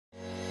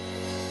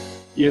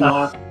You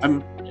know,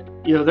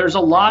 there's a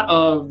lot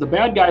of the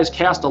bad guys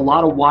cast a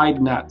lot of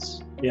wide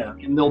nets. Yeah.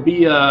 And there'll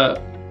be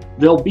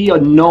a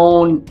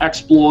known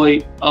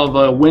exploit of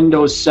a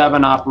Windows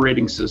 7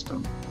 operating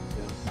system,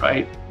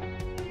 right?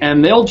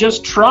 And they'll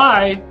just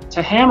try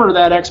to hammer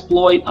that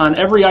exploit on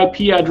every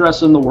IP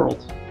address in the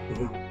world.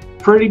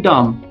 Pretty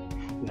dumb.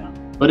 Yeah.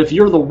 But if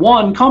you're the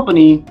one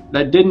company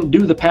that didn't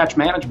do the patch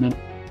management,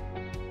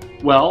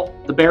 well,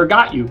 the bear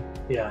got you.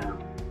 Yeah.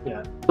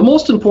 The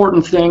most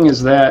important thing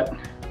is that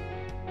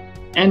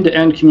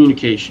end-to-end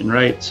communication,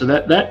 right? So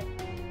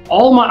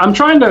I'm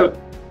trying to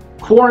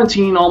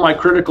quarantine all my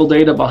critical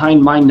data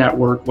behind my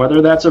network,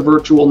 whether that's a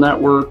virtual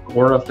network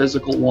or a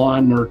physical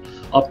one or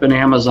up in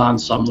Amazon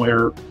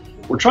somewhere.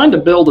 We're trying to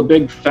build a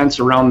big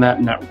fence around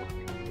that network.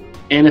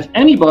 And if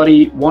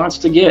anybody wants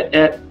to get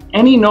at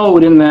any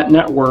node in that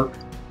network,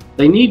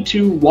 they need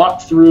to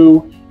walk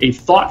through a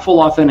thoughtful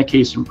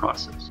authentication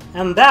process.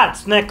 And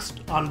that's next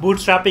on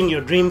Bootstrapping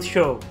Your Dreams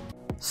show.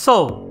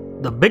 So,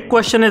 the big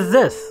question is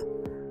this.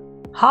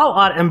 How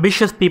are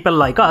ambitious people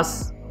like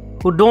us,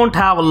 who don't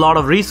have a lot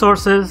of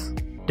resources,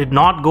 did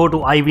not go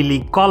to Ivy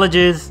League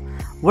colleges,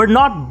 were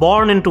not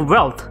born into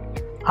wealth,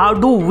 how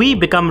do we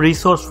become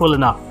resourceful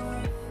enough?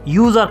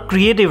 Use our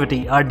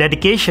creativity, our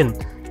dedication,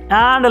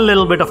 and a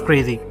little bit of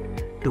crazy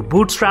to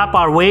bootstrap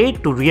our way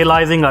to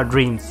realizing our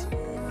dreams.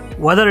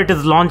 Whether it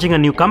is launching a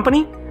new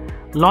company,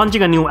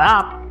 launching a new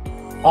app,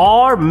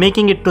 or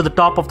making it to the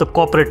top of the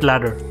corporate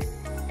ladder.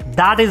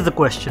 That is the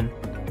question.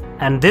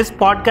 And this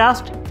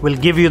podcast will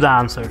give you the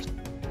answers.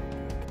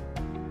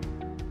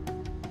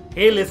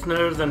 Hey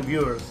listeners and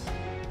viewers,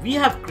 we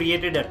have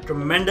created a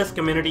tremendous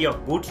community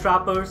of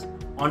bootstrappers,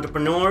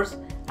 entrepreneurs,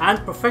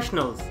 and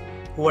professionals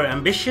who are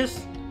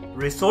ambitious,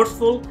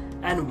 resourceful,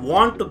 and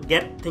want to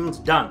get things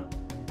done.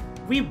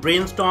 We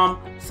brainstorm,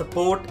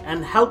 support,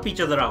 and help each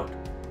other out.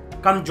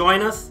 Come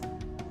join us.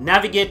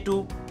 Navigate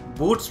to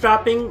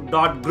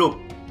bootstrapping.group.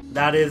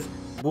 That is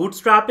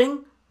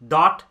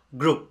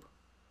bootstrapping.group.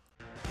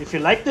 If you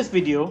like this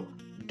video,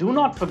 do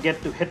not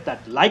forget to hit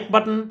that like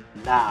button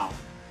now.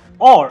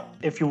 Or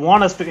if you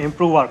want us to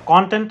improve our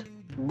content,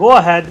 go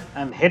ahead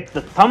and hit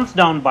the thumbs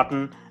down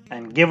button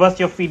and give us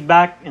your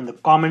feedback in the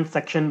comment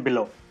section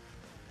below.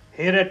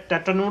 Here at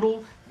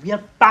Tetranoodle, we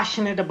are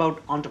passionate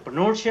about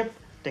entrepreneurship,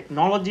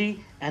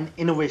 technology, and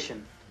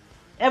innovation.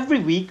 Every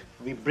week,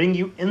 we bring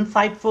you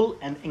insightful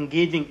and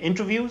engaging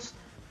interviews,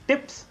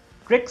 tips,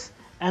 tricks,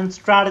 and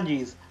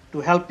strategies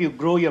to help you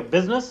grow your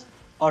business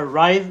or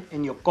rise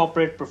in your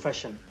corporate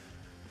profession.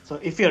 So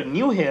if you're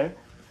new here,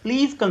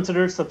 please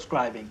consider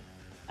subscribing.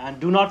 And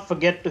do not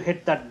forget to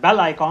hit that bell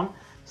icon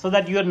so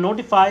that you are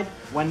notified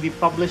when we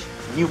publish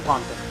new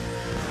content.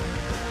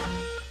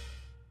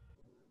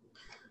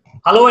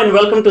 Hello and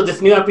welcome to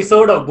this new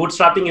episode of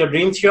Bootstrapping Your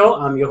Dreams show.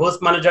 I'm your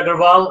host Manuj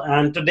Aggarwal,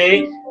 and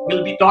today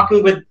we'll be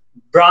talking with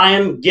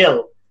Brian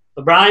Gill.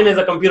 So Brian is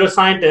a computer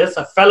scientist,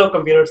 a fellow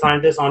computer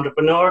scientist,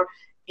 entrepreneur,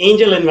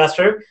 angel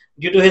investor.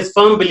 Due to his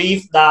firm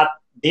belief that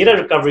data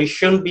recovery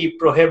shouldn't be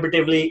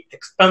prohibitively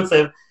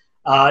expensive,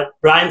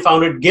 Brian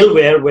founded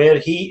Gillware, where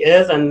he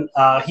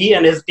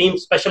and his team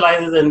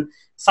specializes in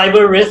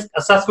cyber risk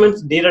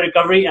assessments, data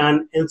recovery,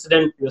 and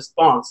incident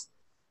response.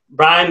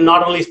 Brian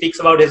not only speaks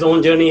about his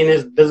own journey in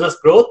his business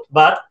growth,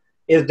 but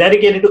is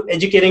dedicated to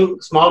educating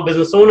small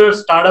business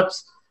owners,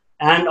 startups,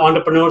 and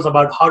entrepreneurs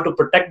about how to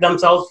protect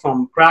themselves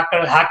from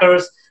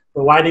hackers,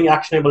 providing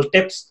actionable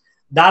tips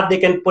that they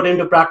can put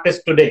into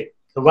practice today.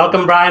 So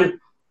welcome, Brian.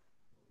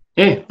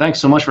 Hey, thanks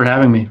so much for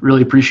having me.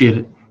 Really appreciate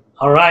it.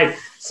 All right.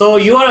 So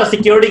you are a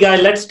security guy.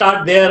 Let's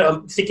start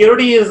there.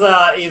 Security is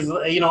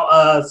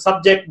a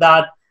subject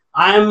that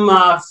I'm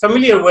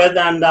familiar with,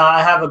 and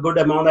I have a good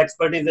amount of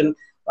expertise in.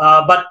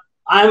 But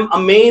I'm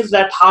amazed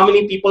at how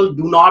many people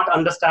do not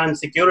understand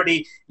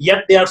security,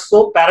 yet they are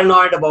so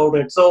paranoid about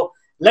it. So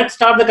let's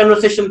start the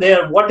conversation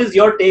there. What is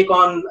your take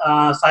on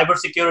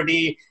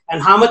cybersecurity,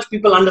 and how much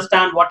people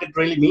understand what it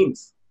really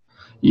means?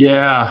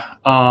 Yeah,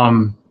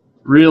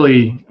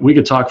 really, we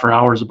could talk for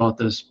hours about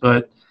this,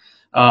 but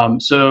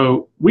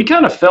so we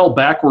kind of fell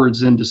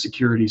backwards into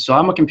security. So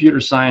I'm a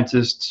computer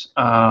scientist,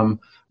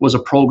 was a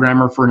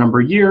programmer for a number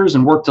of years,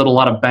 and worked at a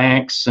lot of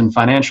banks and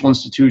financial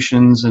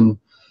institutions, and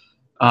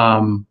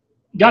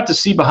got to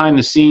see behind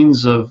the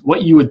scenes of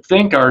what you would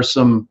think are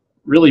some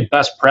really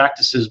best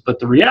practices. But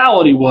the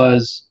reality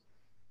was,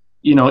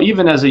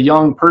 even as a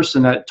young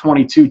person at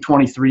 22,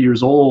 23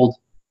 years old,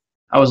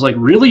 I was like,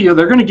 really?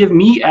 They're going to give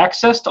me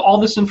access to all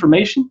this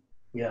information?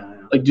 Yeah.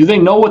 Like, do they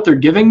know what they're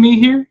giving me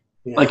here?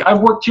 Yeah. Like, I've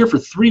worked here for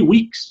 3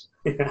 weeks.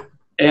 Yeah.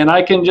 And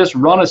I can just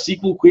run a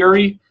SQL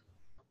query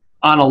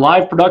on a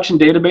live production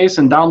database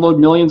and download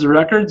millions of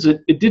records.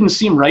 It didn't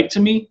seem right to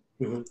me.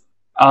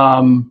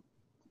 Mm-hmm.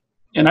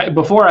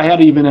 Before I had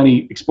even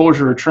any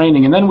exposure or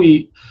training. And then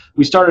we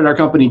started our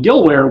company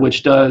Gillware,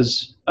 which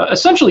does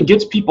essentially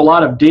gets people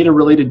out of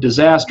data-related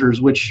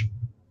disasters, which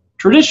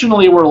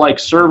traditionally were like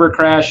server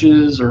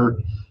crashes or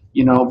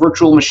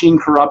virtual machine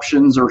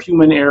corruptions or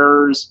human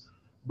errors.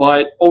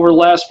 But over the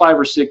last 5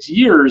 or 6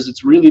 years,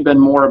 it's really been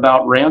more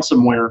about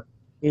ransomware.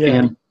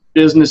 Yeah.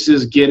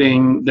 businesses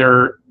getting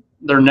their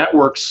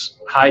networks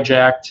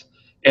hijacked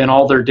and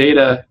all their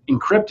data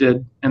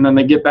encrypted, and then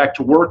they get back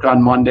to work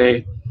on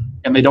Monday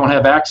and they don't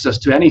have access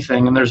to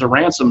anything, and there's a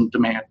ransom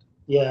demand.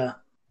 Yeah,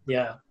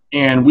 yeah.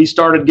 And we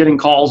started getting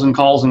calls and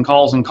calls and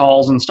calls and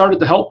calls and started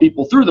to help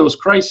people through those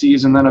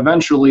crises. And then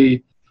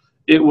eventually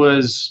it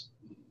was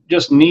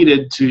just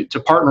needed to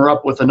partner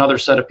up with another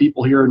set of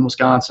people here in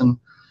Wisconsin,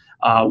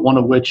 one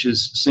of which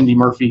is Cindy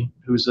Murphy,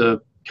 who's a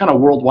kind of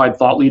worldwide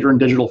thought leader in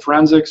digital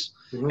forensics.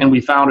 Mm-hmm. And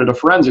we founded a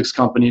forensics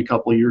company a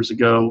couple of years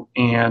ago.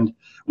 And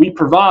we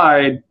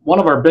provide, one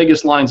of our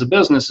biggest lines of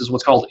business is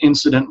what's called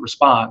incident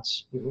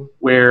response, mm-hmm.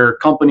 where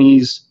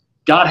companies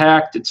got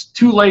hacked. It's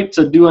too late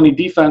to do any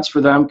defense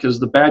for them because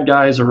the bad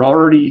guys are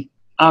already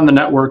on the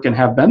network and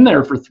have been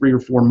there for 3 or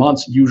 4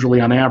 months, usually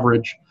on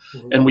average.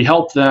 Mm-hmm. And we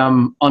help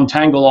them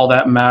untangle all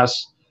that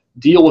mess,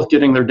 deal with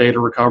getting their data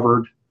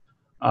recovered,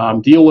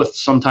 deal with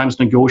sometimes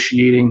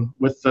negotiating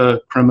with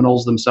the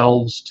criminals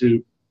themselves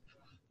to,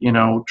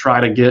 try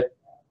to get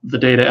the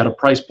data at a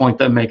price point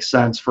that makes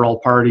sense for all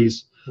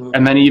parties. Mm-hmm.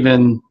 And then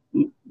even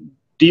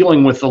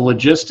dealing with the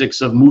logistics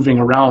of moving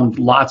around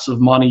lots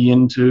of money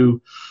into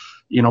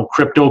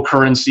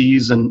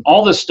cryptocurrencies and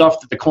all this stuff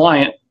that the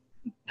client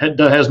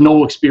has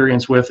no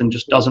experience with and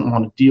just doesn't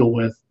want to deal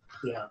with.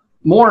 Yeah.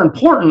 More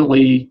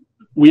importantly,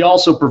 we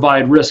also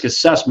provide risk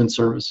assessment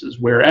services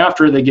where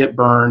after they get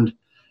burned,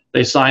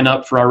 they sign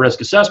up for our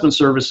risk assessment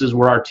services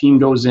where our team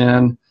goes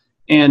in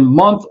and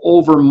month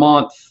over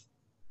month,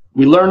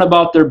 we learn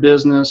about their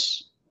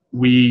business,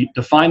 we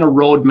define a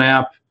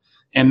roadmap,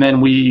 and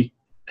then we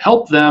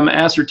help them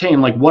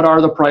ascertain what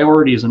are the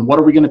priorities and what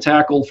are we going to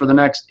tackle for the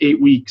next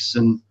 8 weeks.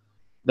 And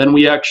then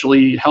we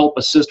actually help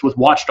assist with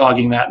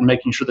watchdogging that and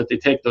making sure that they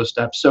take those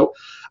steps. So,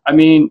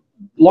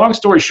 long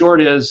story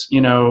short is,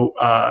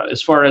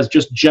 as far as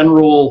just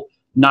general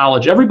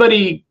knowledge,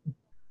 everybody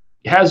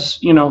has,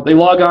 they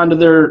log on to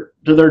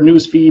their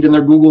news feed and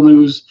their Google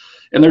News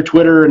and their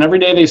Twitter, and every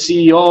day they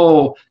see,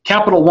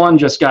 Capital One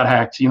just got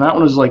hacked. That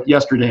one was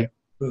yesterday.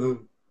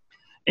 Mm-hmm.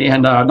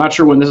 And not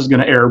sure when this is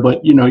going to air,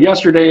 but,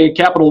 yesterday,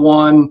 Capital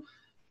One,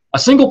 a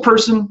single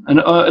person, and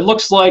it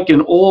looks like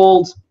an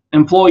old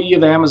employee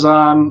of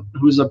Amazon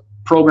who's a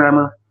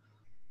programmer,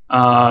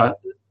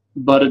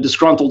 but a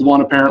disgruntled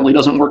one apparently,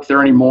 doesn't work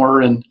there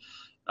anymore, and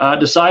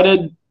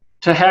decided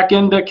to hack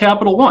into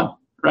Capital One,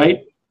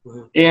 right?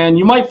 Mm-hmm. And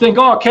you might think,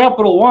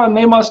 Capital One,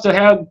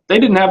 they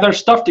didn't have their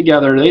stuff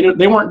together.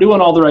 They weren't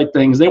doing all the right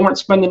things. They weren't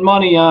spending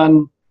money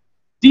on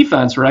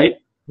defense, right?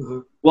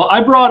 Mm-hmm. Well,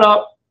 I brought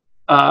up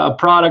a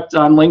product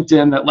on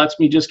LinkedIn that lets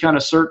me just kind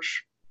of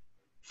search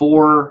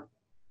for,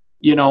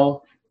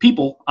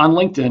 people on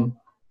LinkedIn.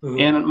 Mm-hmm.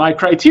 And my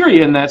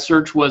criteria in that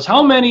search was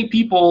how many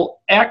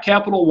people at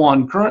Capital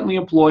One currently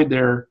employed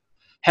there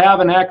have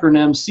an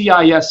acronym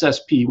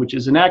CISSP, which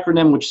is an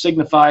acronym which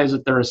signifies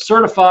that they're a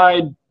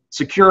certified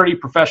security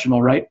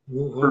professional, right?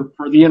 Mm-hmm.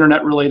 For the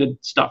internet related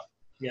stuff.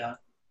 Yeah.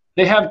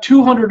 They have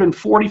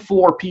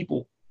 244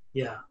 people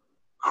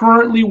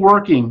currently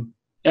working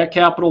at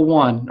Capital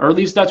One, or at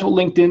least that's what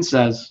LinkedIn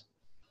says,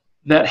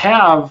 that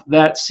have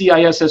that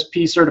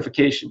CISSP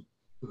certification,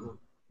 mm-hmm.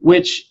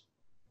 which,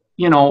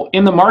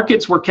 in the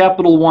markets where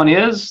Capital One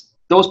is,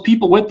 those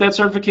people with that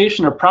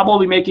certification are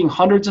probably making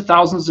hundreds of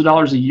thousands of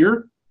dollars a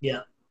year.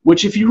 Yeah.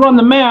 Which, if you run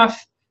the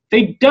math,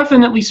 they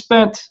definitely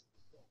spent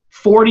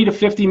 $40 to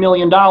 $50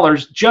 million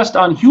just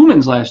on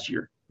humans last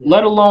year,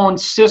 let alone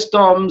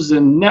systems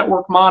and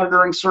network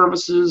monitoring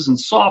services and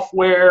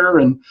software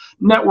and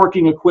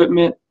networking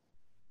equipment.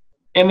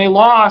 And they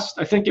lost,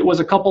 I think it was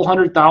a couple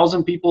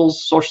 100,000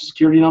 people's social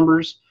security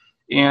numbers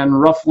and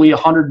roughly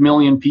 100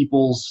 million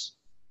people's,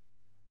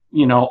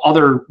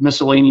 other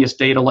miscellaneous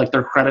data like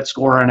their credit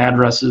score and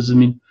addresses.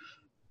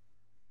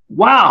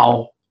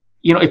 Wow.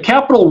 If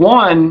Capital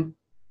One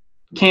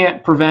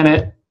can't prevent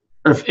it,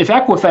 or if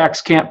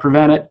Equifax can't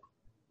prevent it,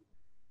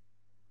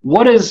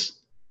 what is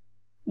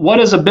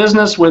a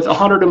business with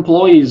 100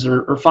 employees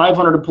or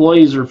 500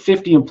 employees or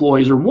 50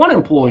 employees or 1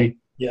 employee?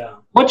 Yeah.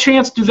 What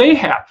chance do they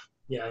have?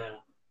 Yeah.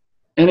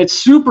 And it's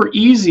super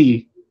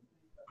easy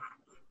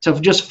to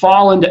just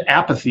fall into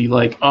apathy,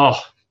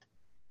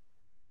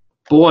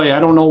 boy, I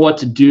don't know what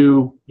to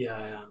do.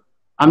 Yeah.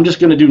 I'm just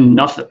going to do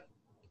nothing.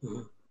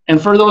 Mm-hmm.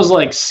 And for those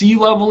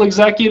C-level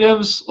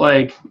executives,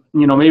 maybe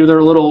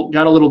they're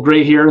got a little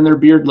gray hair in their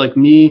beard like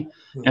me,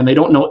 mm-hmm. and they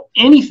don't know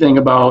anything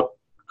about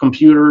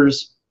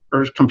computers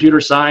or computer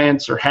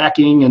science or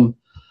hacking. And,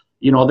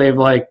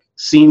 they've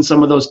seen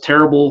some of those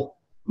terrible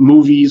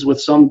movies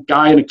with some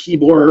guy in a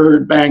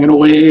keyboard banging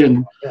away.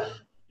 And,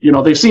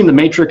 they've seen The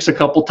Matrix a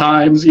couple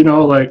times,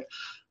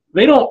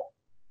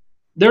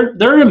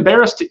 they're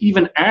embarrassed to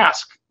even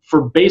ask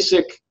for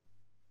basic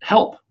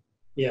help.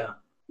 Yeah.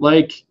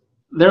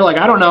 They're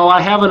I don't know, I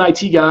have an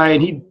IT guy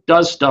and he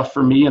does stuff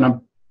for me and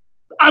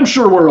I'm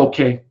sure we're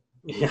okay.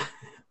 Yeah.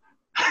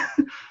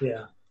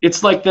 Yeah.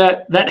 It's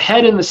that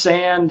head in the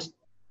sand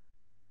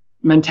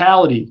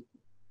mentality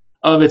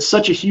of it's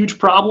such a huge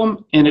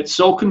problem and it's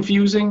so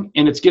confusing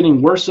and it's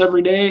getting worse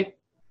every day.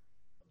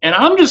 And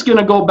I'm just going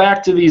to go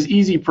back to these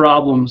easy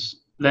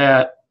problems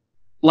that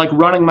like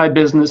running my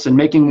business and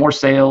making more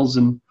sales,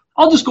 and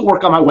I'll just go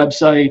work on my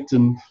website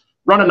and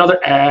run another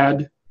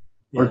ad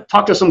or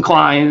talk to some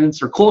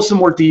clients or close some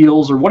more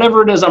deals or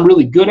whatever it is I'm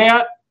really good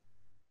at.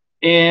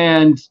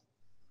 And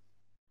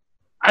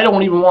I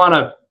don't even want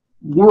to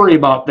worry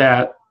about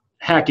that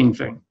hacking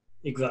thing.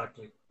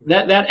 Exactly.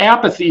 That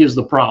apathy is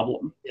the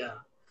problem. Yeah.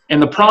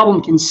 And the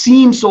problem can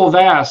seem so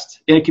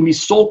vast, and it can be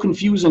so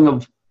confusing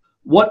of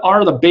what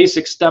are the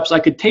basic steps I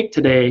could take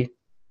today.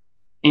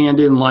 And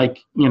in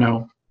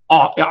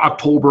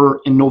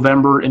October, in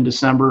November, in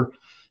December,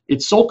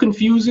 it's so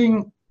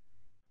confusing.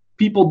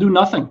 People do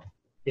nothing.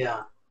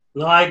 Yeah.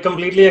 No, I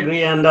completely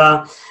agree. And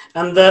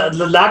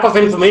the lack of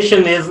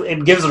information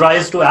it gives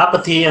rise to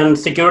apathy, and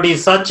security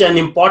is such an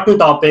important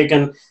topic.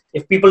 And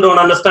if people don't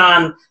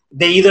understand,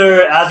 they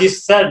either, as you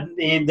said,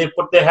 they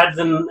put their heads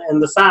in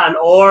the sand,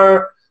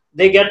 or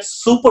they get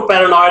super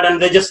paranoid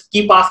and they just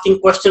keep asking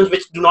questions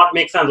which do not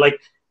make sense. Like,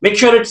 make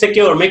sure it's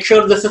secure, make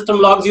sure the system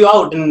logs you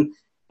out, and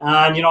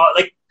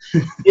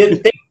you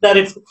think that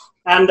it's,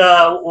 and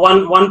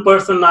one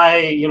person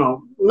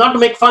not to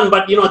make fun,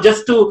 but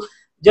just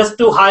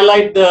to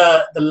highlight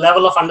the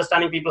level of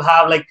understanding people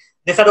have, like,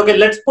 they said, okay,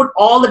 let's put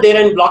all the data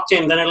in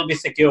blockchain, then it'll be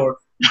secure.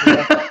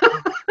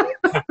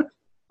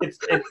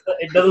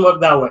 It doesn't work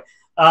that way.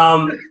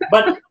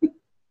 But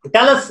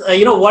tell us,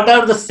 what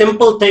are the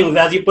simple things,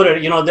 as you put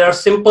it, there are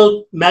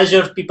simple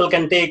measures people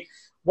can take.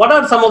 What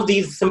are some of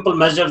these simple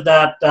measures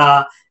that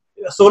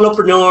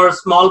solopreneurs,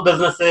 small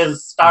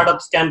businesses,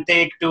 startups can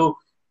take to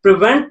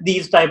prevent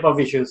these type of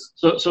issues?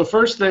 So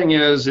first thing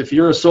is, if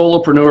you're a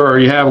solopreneur or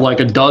you have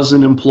like a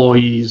dozen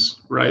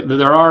employees, right,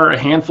 there are a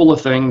handful of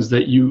things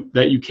that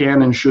you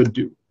can and should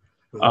do.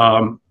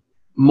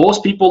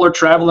 Most people are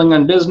traveling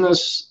on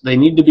business. They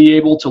need to be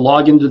able to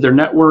log into their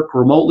network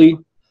remotely,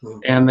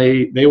 and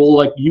they will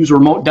like use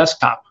remote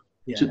desktop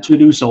to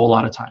do so a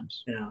lot of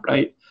times,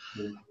 right?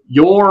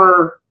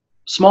 Your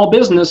small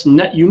business,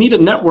 you need a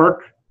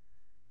network.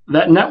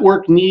 That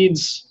network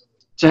needs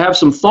to have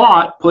some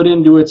thought put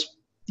into its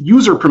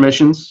user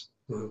permissions.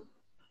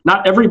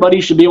 Not everybody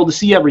should be able to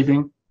see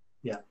everything.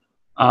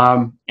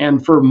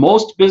 And for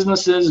most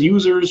businesses,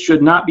 users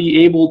should not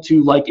be able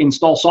to like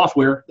install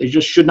software. They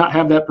just should not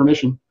have that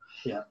permission.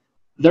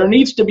 There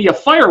needs to be a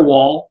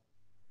firewall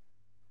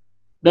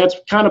that's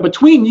kind of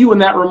between you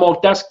and that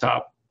remote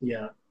desktop.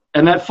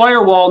 And that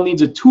firewall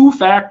needs a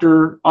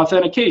two-factor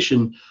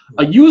authentication.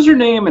 A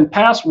username and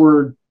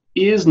password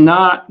is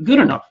not good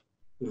enough.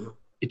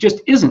 It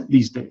just isn't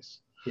these days.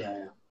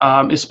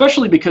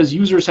 Especially because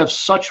users have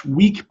such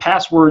weak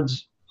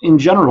passwords in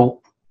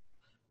general.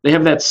 They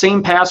have that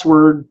same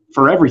password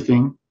for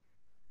everything.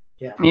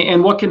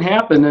 And what can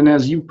happen, and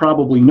as you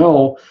probably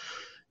know,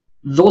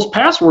 those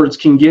passwords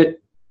can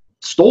get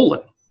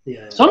stolen.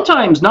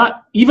 Sometimes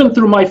not even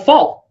through my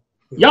fault.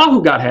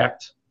 Yahoo got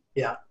hacked.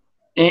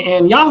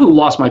 And Yahoo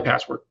lost my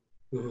password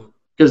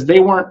because they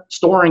weren't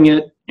storing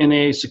it in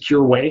a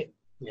secure way.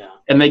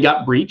 And they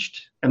got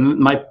breached.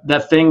 And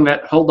that thing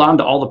that held on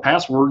to all the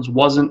passwords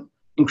wasn't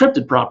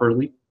encrypted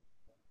properly.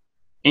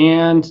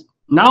 And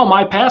now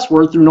my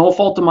password, through no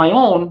fault of my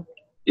own,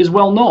 is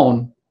well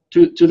known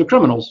to the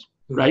criminals,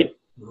 right?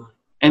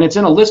 And it's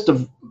in a list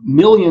of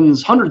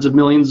millions, hundreds of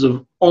millions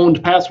of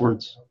owned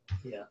passwords.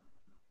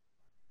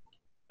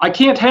 I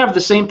can't have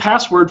the same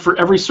password for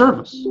every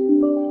service.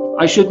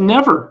 I should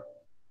never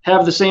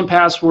have the same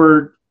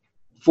password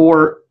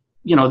for,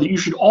 that you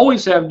should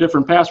always have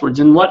different passwords.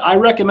 And what I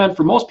recommend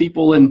for most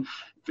people, and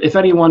if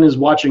anyone is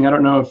watching, I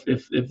don't know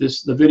if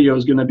the video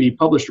is going to be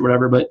published or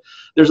whatever, but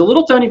there's a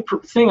little tiny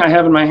thing I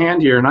have in my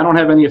hand here, and I don't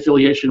have any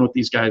affiliation with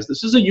these guys.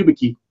 This is a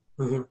YubiKey,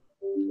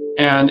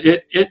 and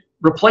it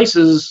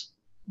replaces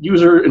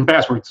user and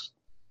passwords.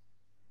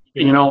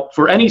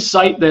 For any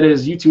site that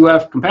is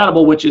U2F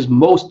compatible, which is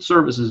most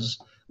services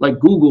like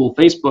Google,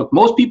 Facebook.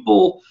 Most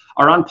people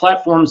are on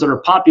platforms that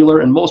are popular,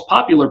 and most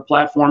popular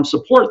platforms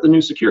support the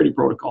new security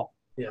protocol.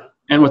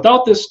 And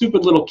without this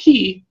stupid little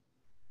key,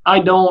 I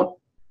don't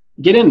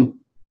get in,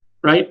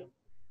 right?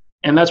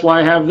 And that's why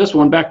I have this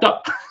one backed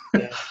up.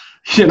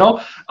 And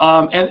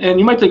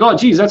you might think, oh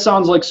geez, that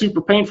sounds like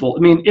super painful.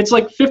 I mean, it's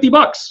like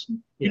 $50.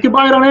 You can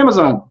buy it on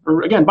Amazon,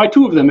 or again, buy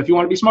 2 of them if you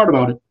want to be smart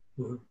about it.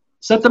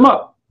 Set them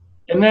up,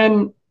 and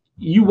then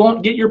you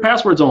won't get your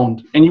passwords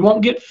owned, and you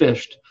won't get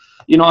phished.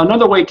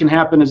 Another way it can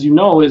happen, as you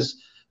know,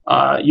 is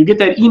you get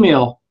that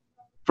email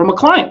from a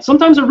client,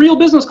 sometimes a real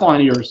business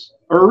client of yours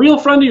or a real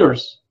friend of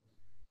yours,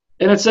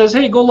 and it says,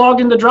 hey, go log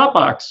into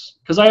Dropbox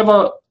because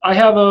I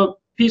have a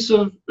piece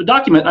of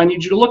document I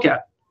need you to look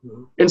at.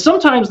 And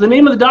sometimes the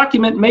name of the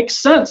document makes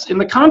sense in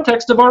the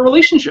context of our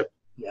relationship.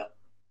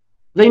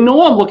 They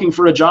know I'm looking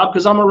for a job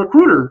because I'm a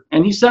recruiter,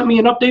 and he sent me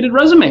an updated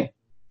resume.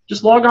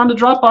 Just log on to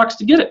Dropbox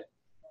to get it.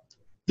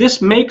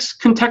 This makes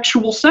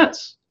contextual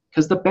sense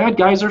because the bad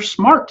guys are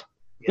smart.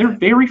 They're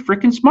very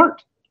freaking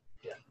smart.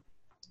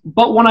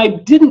 But what I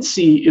didn't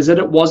see is that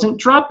it wasn't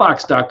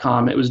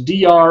Dropbox.com. It was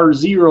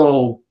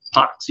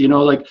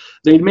DR0Pox. Like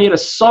they made a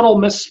subtle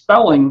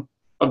misspelling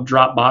of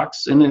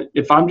Dropbox, and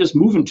if I'm just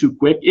moving too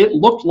quick, it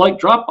looked like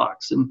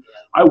Dropbox. And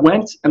I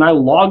went and I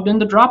logged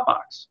into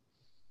Dropbox,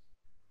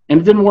 and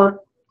it didn't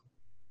work.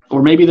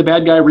 Or maybe the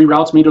bad guy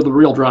reroutes me to the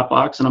real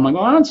Dropbox, and I'm like,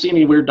 oh, I don't see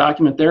any weird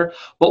document there.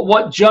 But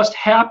what just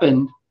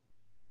happened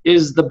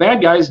is the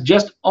bad guys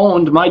just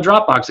owned my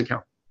Dropbox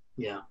account.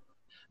 Yeah.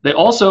 They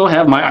also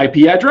have my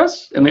IP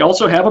address, and they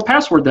also have a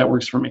password that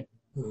works for me.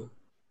 Mm-hmm.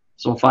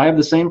 So if I have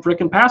the same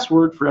freaking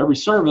password for every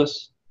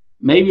service,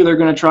 maybe they're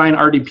going to try an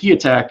RDP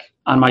attack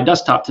on my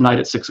desktop tonight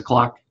at 6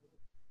 o'clock.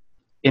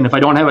 And if I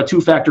don't have a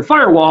two-factor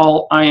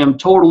firewall, I am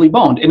totally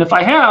boned. And if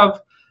I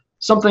have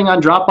something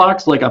on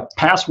Dropbox like a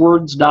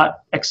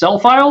passwords.excel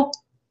file,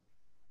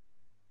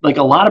 like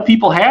a lot of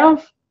people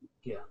have,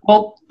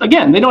 well,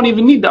 again, they don't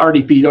even need the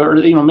RDP,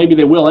 or maybe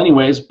they will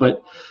anyways,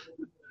 but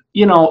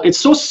it's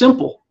so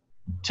simple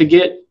to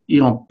get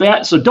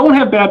bad. So don't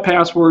have bad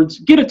passwords,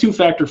 get a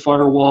two-factor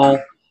firewall.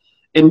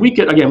 And we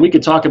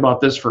could talk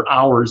about this for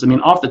hours. I mean,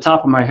 off the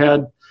top of my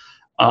head,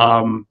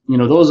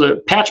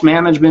 patch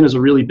management is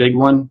a really big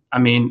one. I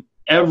mean,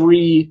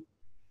 every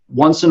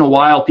once in a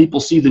while, people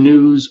see the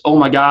news. Oh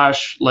my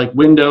gosh, like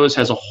Windows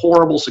has a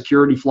horrible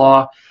security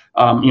flaw.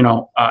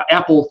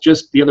 Apple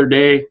just the other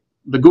day,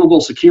 the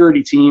Google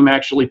security team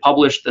actually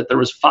published that there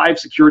was 5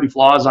 security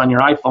flaws on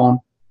your iPhone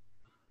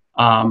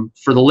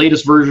for the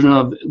latest version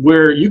of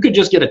where you could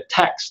just get a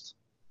text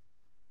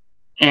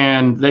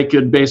and they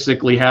could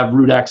basically have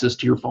root access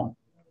to your phone.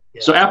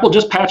 Yeah. So Apple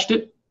just patched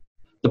it.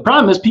 The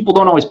problem is people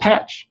don't always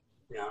patch,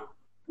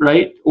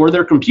 right? Or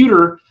their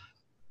computer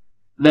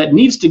that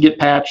needs to get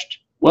patched.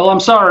 Well, I'm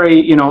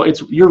sorry,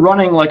 you're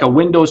running like a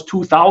Windows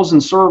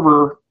 2000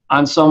 server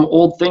on some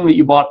old thing that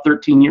you bought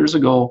 13 years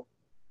ago,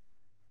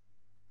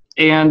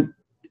 and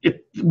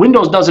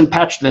Windows doesn't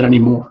patch that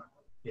anymore.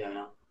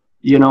 Yeah.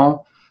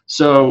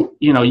 So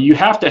you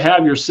have to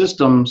have your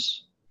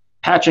systems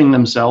patching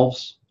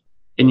themselves,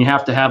 and you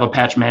have to have a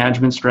patch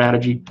management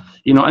strategy.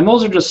 And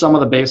those are just some of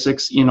the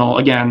basics.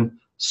 Again,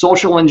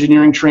 social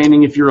engineering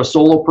training. If you're a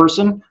solo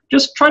person,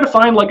 just try to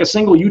find like a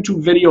single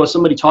YouTube video of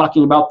somebody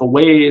talking about the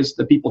ways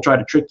that people try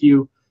to trick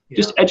you. Yeah.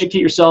 Just educate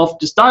yourself.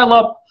 Just dial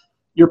up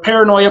your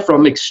paranoia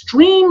from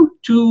extreme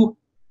to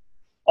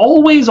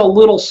always a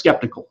little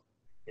skeptical.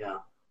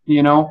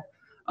 Yeah.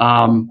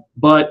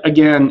 But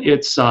again,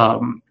 it's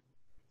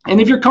and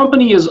if your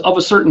company is of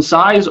a certain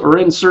size or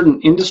in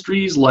certain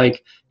industries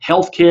like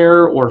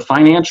healthcare or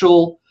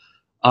financial,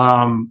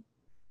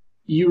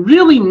 you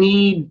really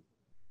need,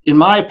 in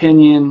my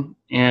opinion,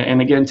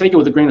 and again, take it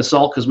with a grain of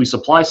salt because we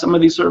supply some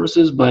of these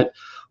services, but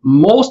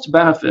most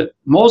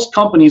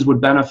companies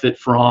would benefit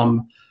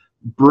from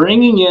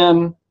bringing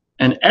in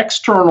an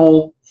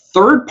external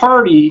third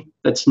party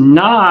that's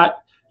not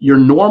your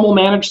normal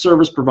managed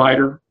service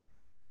provider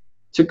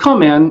to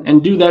come in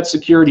and do that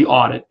security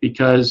audit,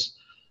 because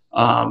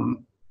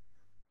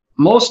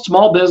most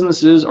small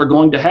businesses are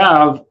going to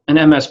have an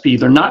MSP.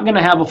 They're not going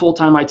to have a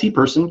full-time IT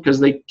person because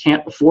they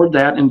can't afford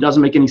that, and it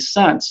doesn't make any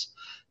sense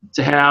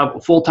to have a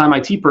full-time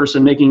IT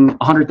person making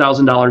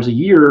 $100,000 a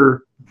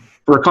year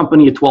for a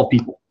company of 12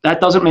 people.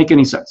 That doesn't make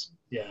any sense.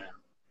 Yeah.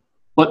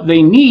 But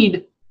they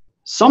need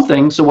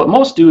something. So what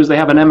most do is they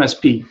have an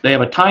MSP. They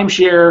have a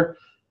timeshare.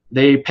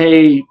 They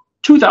pay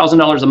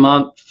 $2,000 a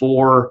month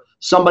for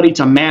somebody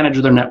to manage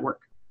their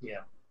network.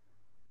 Yeah.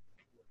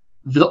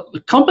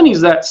 The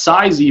companies that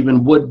size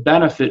even would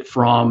benefit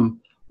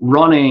from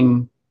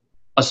running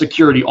a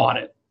security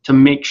audit to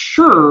make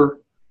sure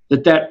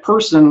that that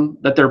person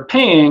that they're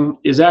paying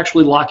is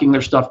actually locking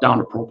their stuff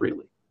down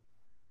appropriately.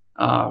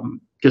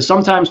 Because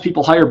sometimes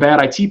people hire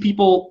bad IT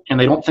people and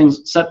they don't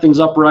set things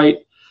up right,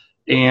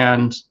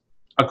 and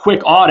a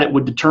quick audit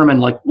would determine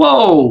like,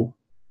 whoa,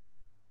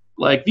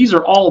 like these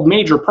are all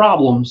major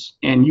problems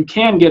and you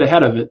can get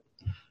ahead of it.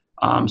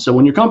 So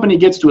when your company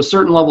gets to a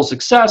certain level of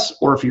success,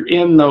 or if you're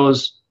in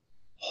those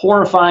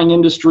horrifying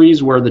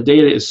industries where the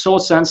data is so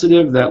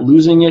sensitive that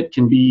losing it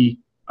can be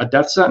a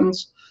death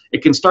sentence,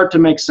 it can start to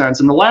make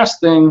sense. And the last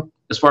thing,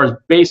 as far as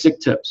basic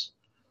tips,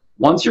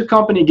 once your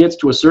company gets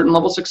to a certain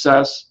level of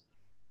success,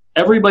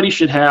 everybody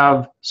should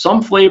have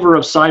some flavor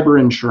of cyber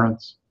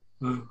insurance.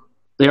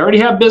 They already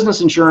have business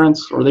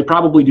insurance, or they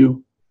probably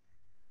do.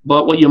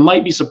 But what you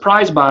might be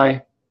surprised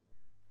by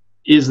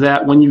is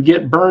that when you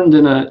get burned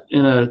in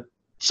a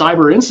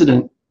cyber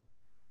incident,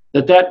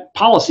 that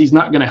policy is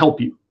not going to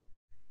help you.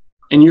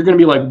 And you're going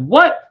to be like,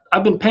 what?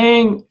 I've been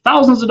paying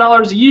thousands of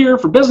dollars a year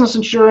for business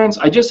insurance.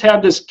 I just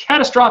had this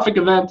catastrophic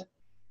event,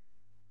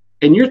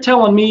 and you're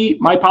telling me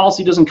my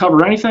policy doesn't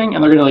cover anything?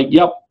 And they're going to be like,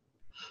 yep,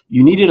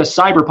 you needed a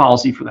cyber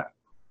policy for that.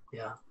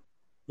 Yeah.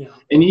 Yeah.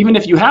 And even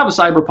if you have a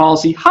cyber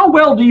policy, how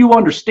well do you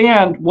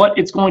understand what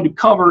it's going to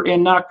cover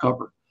and not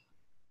cover?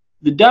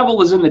 The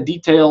devil is in the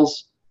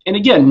details. And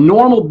again,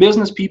 normal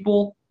business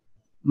people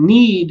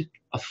need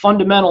a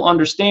fundamental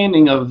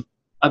understanding of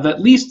at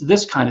least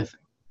this kind of thing.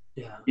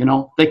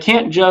 Yeah. They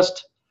can't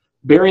just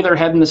bury their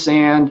head in the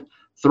sand,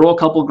 throw a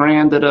couple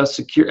grand at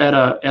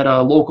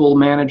a local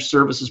managed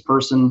services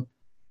person,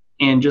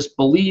 and just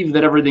believe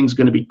that everything's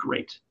going to be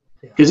great.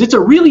 Because it's a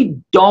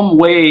really dumb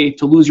way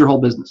to lose your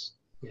whole business.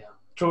 Yeah.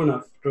 True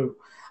enough. True.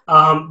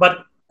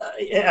 But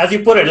as you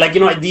put it,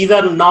 like, these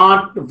are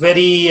not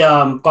very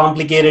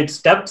complicated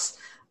steps.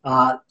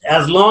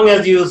 As long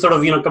as you sort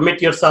of,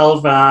 commit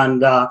yourself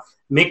and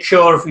make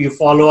sure you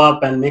follow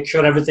up and make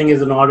sure everything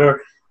is in order,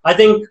 I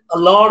think a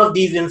lot of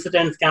these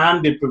incidents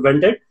can be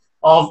prevented.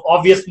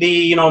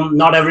 Obviously,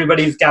 not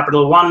everybody's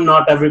Capital One,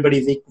 not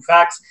everybody's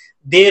Equifax.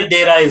 Their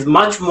data is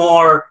much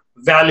more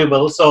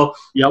valuable. So,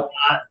 yep.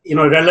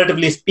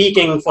 Relatively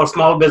speaking, for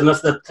small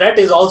business, the threat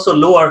is also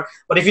lower.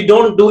 But if you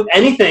don't do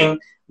anything,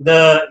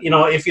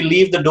 if you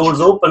leave the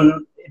doors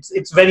open,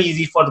 it's very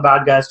easy for the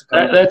bad guys to come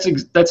in.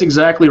 That's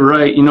exactly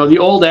right. The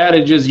old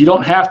adage is you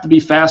don't have to be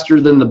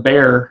faster than the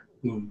bear.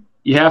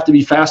 You have to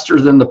be faster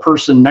than the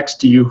person next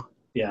to you.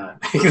 Yeah,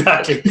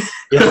 exactly.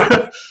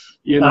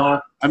 Yeah.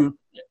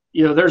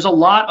 There's a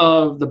lot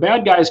of the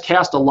bad guys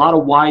cast a lot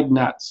of wide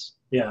nets.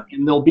 Yeah.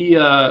 And there'll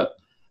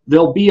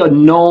be a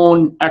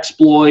known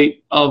exploit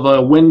of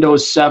a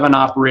Windows 7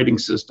 operating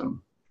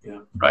system. Yeah.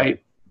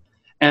 Right.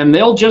 And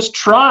they'll just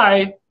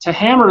try to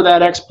hammer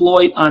that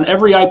exploit on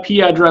every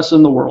IP address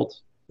in the world.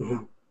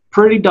 Mm-hmm.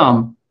 Pretty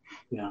dumb.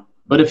 Yeah.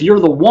 But if you're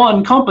the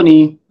one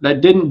company that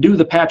didn't do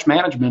the patch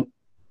management,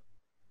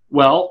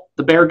 well,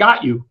 the bear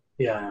got you.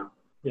 Yeah.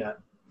 Yeah.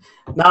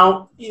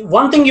 Now,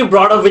 one thing you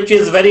brought up, which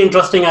is very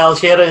interesting, I'll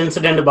share an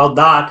incident about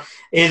that,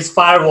 is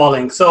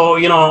firewalling. So,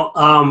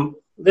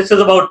 this is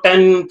about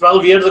 10,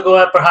 12 years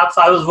ago, perhaps.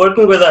 I was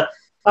working with a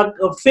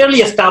fairly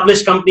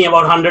established company,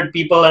 about 100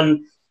 people,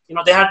 and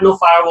they had no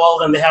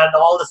firewalls and they had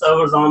all the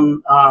servers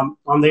on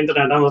the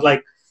internet. I was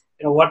like,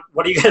 what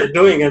are you guys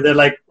doing? And they're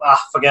like,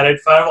 forget it.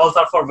 Firewalls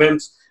are for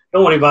wimps.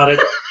 Don't worry about it.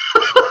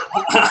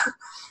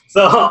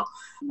 So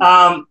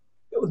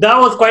that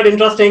was quite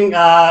interesting.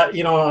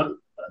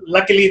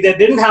 Luckily, they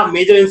didn't have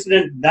major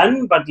incident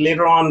then, but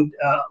later on,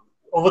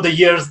 over the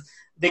years,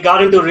 they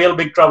got into real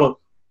big trouble.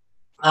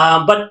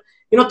 But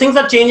things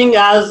are changing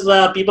as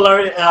people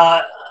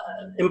are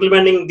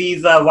implementing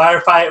these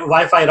Wi-Fi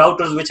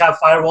routers which have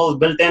firewalls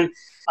built in.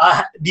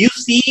 Do you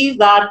see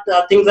that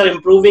things are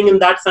improving in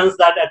that sense,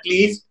 that at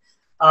least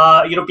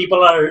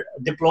people are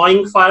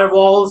deploying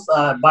firewalls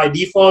by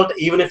default,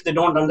 even if they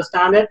don't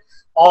understand it?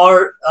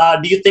 Or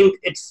do you think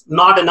it's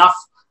not enough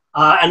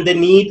and they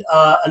need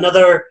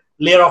another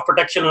layer of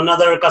protection,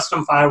 another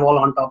custom firewall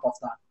on top of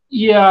that?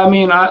 Yeah, I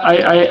mean,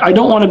 I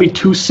don't want to be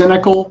too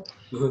cynical,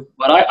 mm-hmm.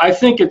 but I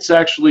think it's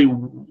actually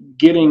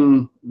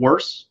getting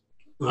worse.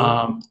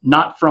 Mm-hmm.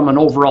 Not from an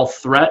overall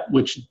threat,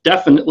 which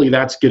definitely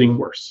that's getting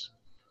worse.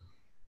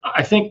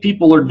 I think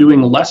people are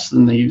doing less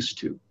than they used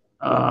to,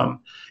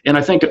 and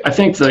I think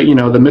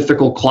the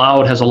mythical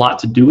cloud has a lot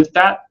to do with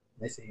that.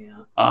 I see.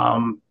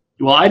 Yeah.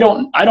 Well, I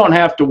don't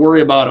have to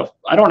worry about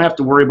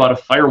a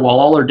firewall.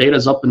 All our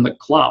data's up in the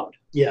cloud.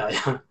 Yeah.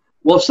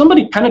 Well, if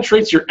somebody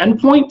penetrates your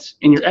endpoint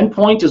and your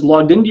endpoint is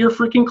logged into your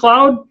freaking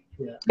cloud,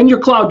 then your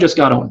cloud just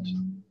got owned.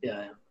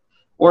 Yeah.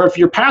 Or if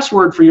your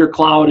password for your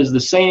cloud is the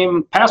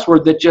same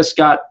password that just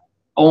got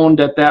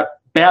owned at that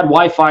bad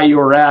Wi-Fi you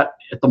were at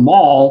the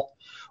mall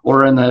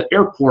or in the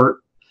airport,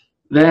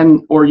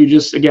 then, or you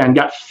just, again,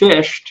 got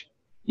phished,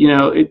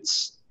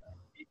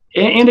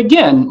 and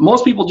again,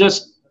 most people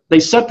they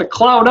set the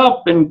cloud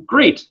up and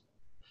great.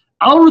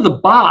 Out of the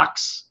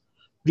box,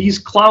 these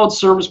cloud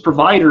service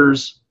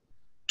providers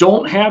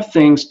don't have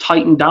things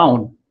tightened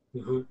down.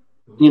 Mm-hmm.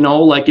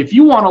 Like if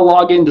you want to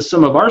log into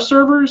some of our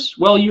servers,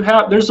 well,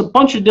 there's a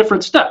bunch of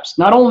different steps.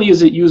 Not only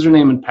is it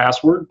username and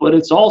password, but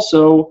it's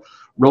also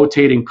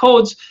rotating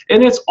codes,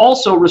 and it's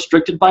also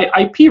restricted by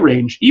IP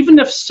range. Even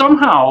if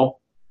somehow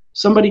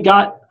somebody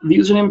got the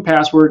username and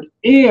password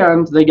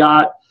and they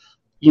got,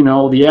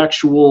 the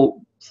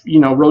actual,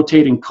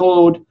 rotating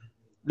code,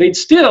 they'd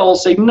still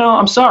say, no,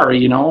 I'm sorry,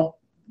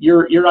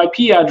 your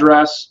IP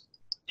address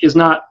is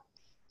not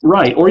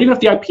right. Or even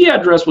if the IP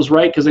address was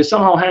right because they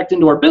somehow hacked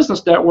into our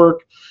business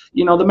network,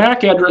 the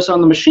MAC address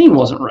on the machine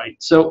wasn't right.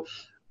 So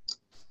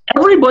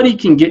everybody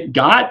can get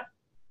got,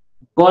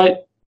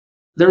 but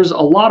there's a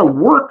lot of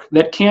work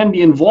that can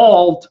be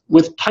involved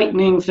with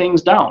tightening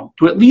things down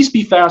to at least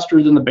be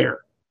faster than the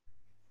bear.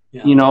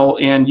 Yeah.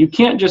 And you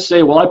can't just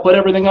say, well, I put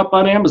everything up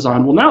on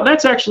Amazon. Well, now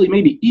that's actually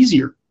maybe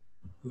easier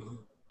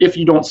if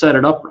you don't set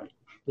it up right.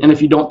 And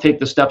if you don't take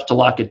the steps to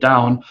lock it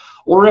down,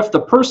 or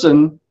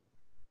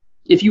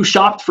if you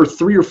shopped for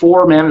 3 or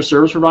 4 managed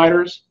service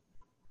providers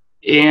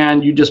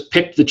and you just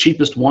picked the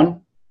cheapest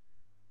one,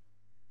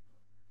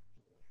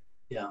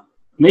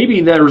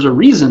 maybe there's a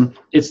reason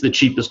it's the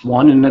cheapest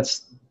one, and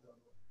it's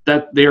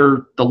that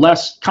they're the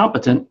less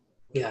competent.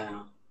 Yeah.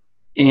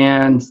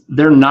 And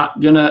they're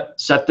not going to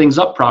set things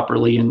up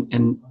properly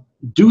and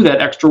do that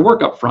extra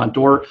work up front.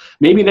 Or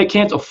maybe they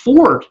can't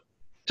afford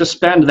to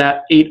spend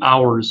that 8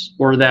 hours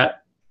or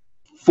that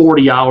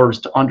 40 hours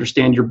to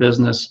understand your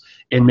business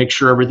and make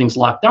sure everything's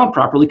locked down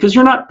properly, because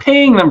you're not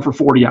paying them for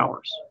 40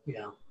 hours.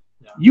 Yeah.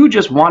 You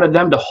just wanted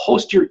them to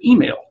host your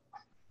email,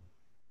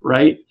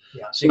 right?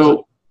 Yeah.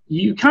 So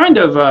you kind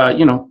of,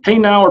 pay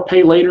now or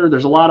pay later.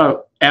 There's a lot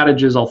of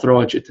adages I'll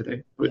throw at you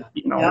today. But,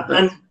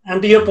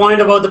 And to your point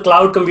about the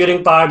cloud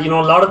computing part, a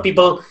lot of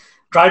people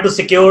try to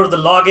secure the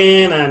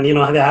login, and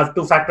they have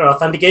two-factor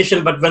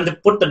authentication. But when they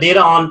put the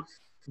data on,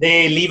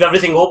 they leave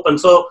everything open.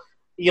 So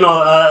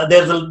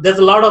there's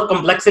a lot of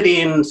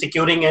complexity in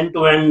securing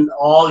end-to-end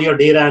all your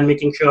data and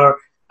making sure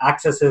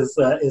access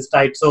is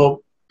tight.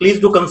 So please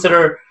do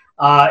consider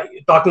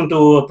talking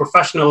to a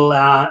professional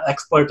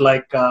expert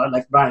like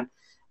Brian.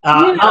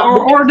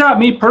 Or not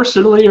me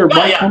personally or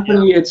my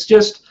company. It's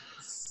just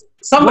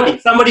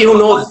somebody who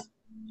knows.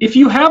 If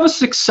you have a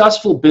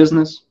successful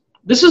business,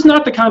 this is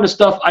not the kind of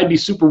stuff I'd be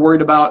super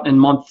worried about in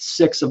month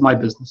 6 of my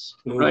business,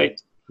 right?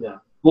 Yeah.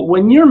 But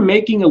when you're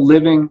making a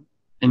living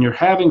and you're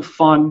having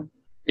fun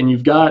and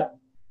you've got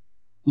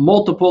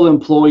multiple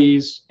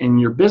employees and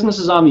your business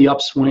is on the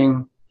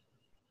upswing,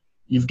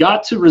 you've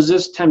got to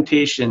resist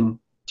temptation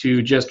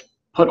to just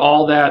put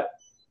all that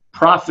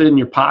profit in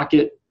your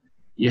pocket.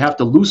 You have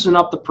to loosen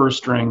up the purse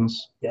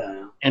strings.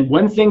 Yeah. And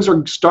when things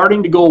are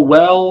starting to go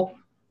well,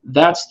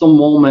 that's the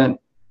moment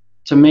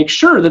to make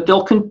sure that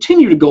they'll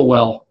continue to go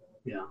well.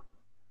 Yeah.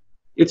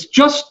 It's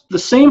just the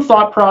same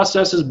thought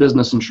process as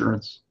business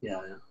insurance. Yeah,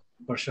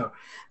 for sure.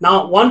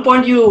 Now, one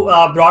point you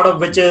brought up,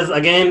 which is,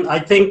 again, I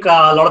think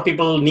a lot of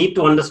people need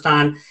to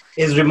understand,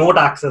 is remote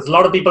access. A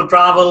lot of people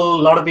travel.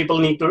 A lot of people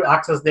need to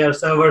access their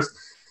servers.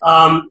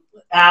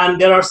 And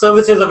there are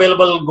services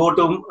available, go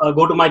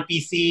to my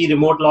PC,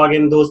 remote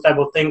login, those type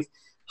of things.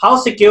 How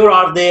secure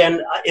are they,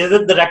 and is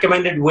it the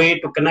recommended way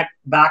to connect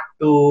back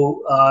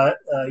to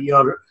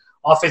your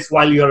office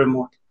while you're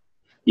remote?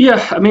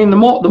 Yeah, I mean, the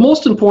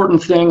most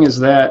important thing is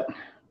that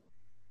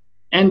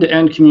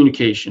end-to-end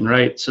communication,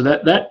 right? So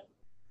that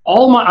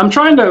I'm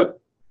trying to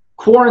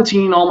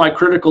quarantine all my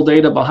critical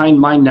data behind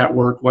my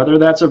network, whether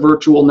that's a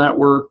virtual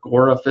network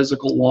or a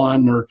physical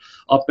one or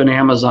up in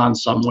Amazon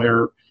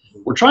somewhere.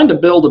 We're trying to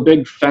build a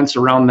big fence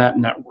around that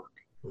network.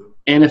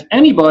 And if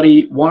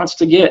anybody wants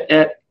to get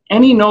at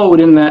any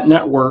node in that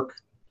network,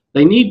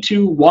 they need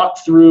to walk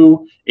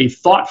through a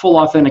thoughtful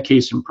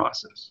authentication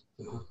process,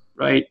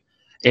 right?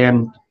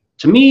 And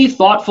to me,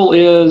 thoughtful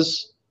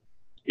is,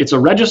 it's a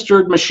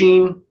registered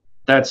machine.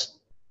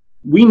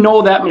 We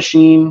know that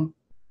machine.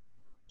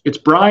 It's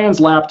Brian's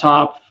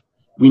laptop.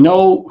 We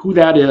know who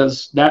that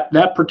is,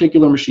 that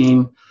particular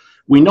machine.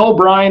 We know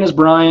Brian is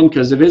Brian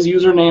because of his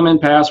username and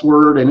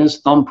password and his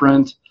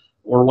thumbprint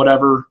or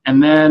whatever.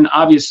 And then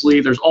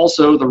obviously there's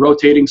also the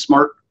rotating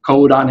smart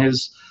code on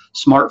his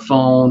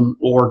smartphone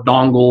or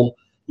dongle,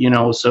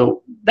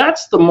 so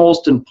that's the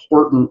most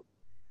important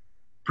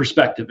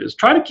perspective, is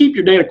try to keep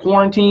your data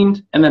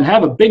quarantined and then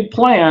have a big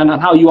plan on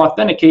how you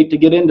authenticate to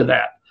get into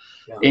that.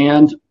 Yeah.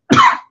 And,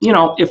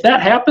 if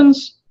that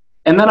happens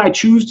and then I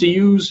choose to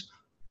use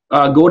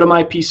go to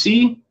my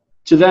PC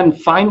to then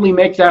finally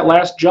make that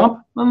last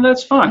jump, then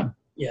that's fine.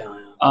 Yeah.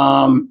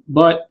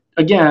 But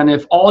again,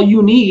 if all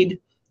you need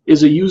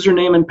is a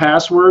username and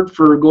password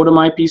for go to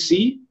my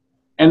PC,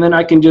 and then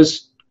I can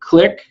just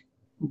click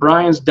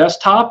Brian's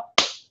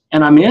desktop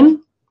and I'm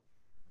in,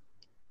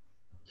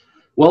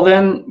 well,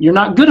 then you're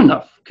not good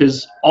enough,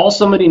 because all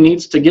somebody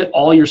needs to get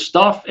all your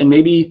stuff and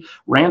maybe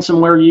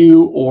ransomware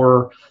you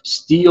or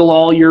steal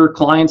all your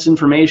client's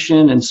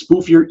information and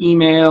spoof your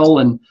email,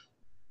 and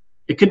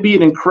it could be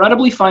an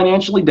incredibly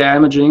financially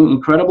damaging,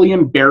 incredibly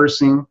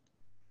embarrassing,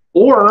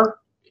 or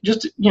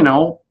just,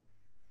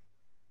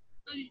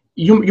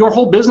 your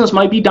whole business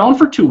might be down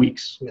for 2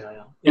 weeks.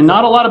 Yeah. And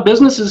not a lot of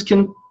businesses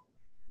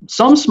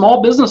some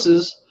small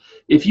businesses,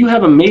 if you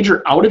have a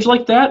major outage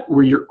like that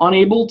where you're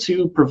unable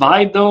to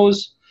provide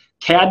those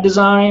CAD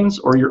designs,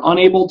 or you're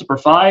unable to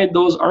provide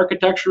those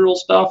architectural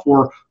stuff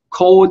or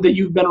code that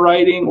you've been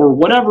writing or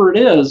whatever it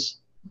is,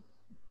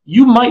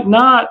 you might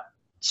not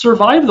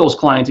survive those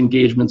client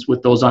engagements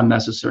with those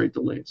unnecessary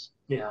delays.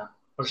 Yeah.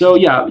 So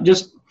yeah,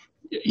 just,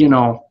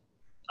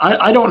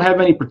 I don't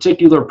have any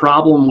particular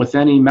problem with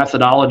any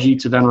methodology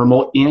to then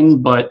remote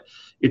in, but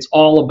it's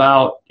all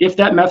about, if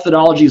that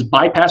methodology is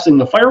bypassing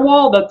the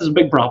firewall, that's a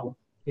big problem.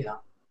 Yeah,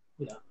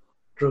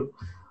 true.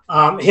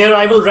 Here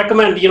I will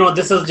recommend,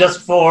 this is just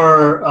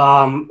for,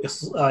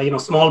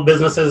 small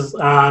businesses,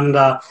 and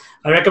I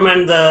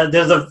recommend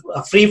there's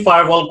a free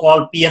firewall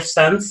called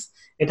pfSense.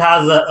 It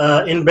has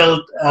a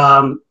inbuilt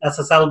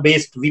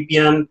SSL-based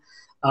VPN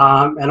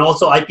and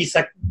also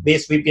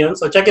IPsec-based VPN.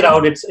 So check it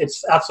out.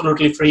 It's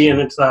absolutely free,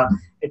 and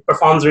it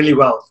performs really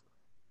well.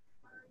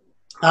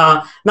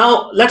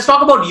 Now let's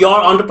talk about your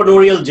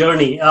entrepreneurial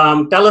journey.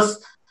 Tell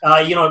us,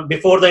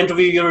 before the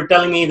interview, you were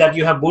telling me that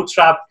you have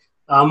bootstrapped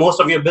most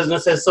of your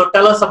businesses. So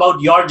tell us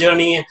about your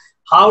journey.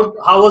 How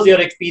was your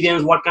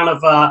experience? What kind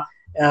of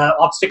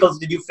obstacles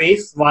did you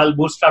face while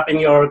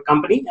bootstrapping your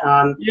company?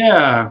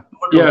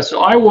 So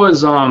I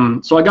was,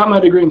 so I got my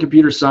degree in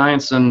computer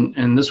science,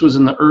 and this was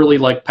in the early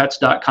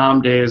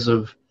pets.com days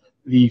of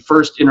the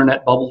first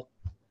internet bubble.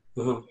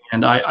 Mm-hmm.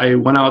 And I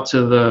went out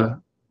to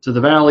the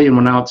Valley and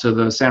went out to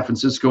the San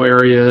Francisco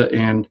area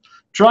and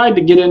tried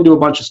to get into a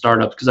bunch of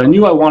startups because I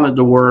knew I wanted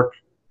to work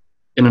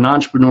in an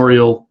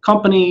entrepreneurial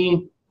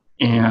company,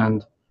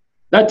 and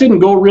that didn't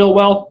go real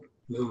well.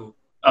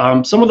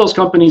 Mm-hmm. Some of those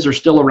companies are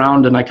still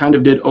around, and I kind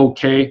of did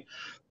okay.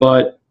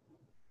 But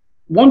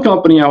one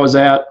company I was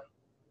at,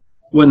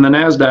 when the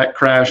NASDAQ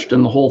crashed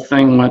and the whole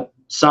thing went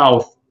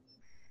south,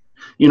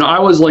 I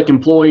was like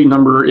employee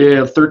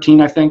number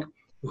 13, I think.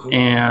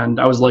 And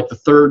I was like the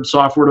third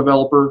software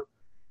developer.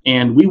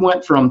 And we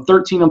went from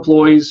 13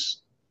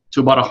 employees to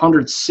about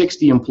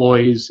 160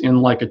 employees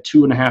in like a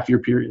 2.5-year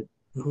period.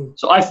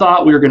 So I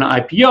thought we were going to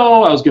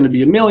IPO. I was going to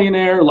be a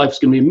millionaire. Life's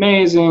going to be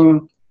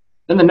amazing.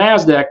 Then the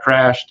NASDAQ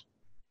crashed.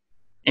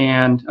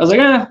 And I was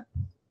like,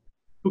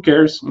 who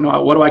cares?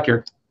 What do I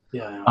care?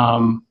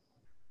 Yeah.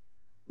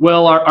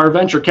 Well, our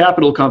venture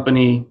capital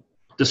company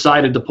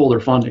decided to pull their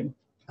funding.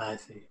 I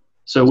see.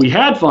 So we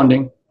had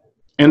funding,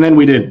 and then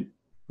we didn't.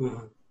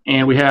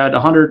 And we had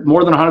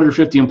more than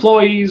 150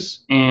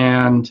 employees,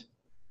 and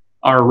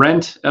our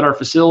rent at our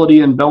facility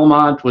in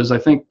Belmont was, I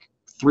think,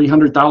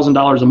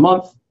 $300,000 a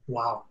month.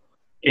 Wow.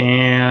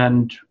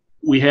 And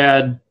we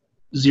had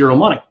zero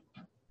money.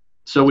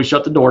 So we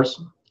shut the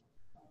doors.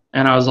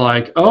 And I was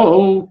like,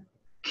 oh,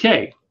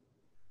 okay.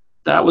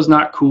 That was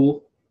not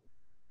cool.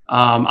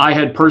 I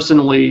had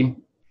personally,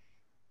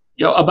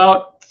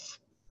 about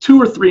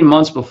 2 or 3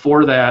 months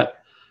before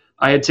that,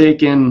 I had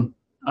taken,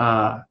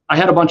 I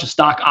had a bunch of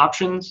stock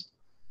options,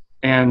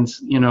 and,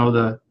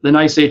 the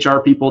nice HR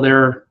people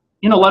there,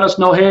 let us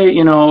know, hey,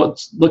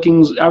 it's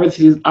looking,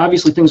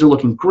 obviously things are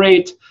looking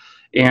great.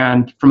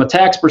 And from a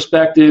tax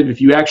perspective,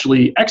 if you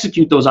actually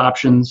execute those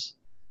options,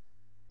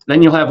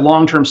 then you'll have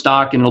long-term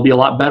stock, and it'll be a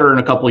lot better in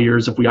a couple of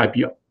years if we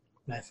IPO.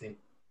 I see.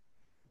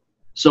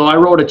 So I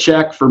wrote a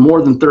check for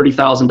more than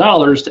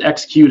 $30,000 to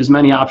execute as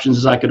many options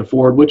as I could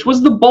afford, which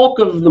was the bulk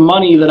of the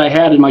money that I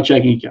had in my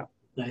checking account.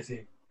 I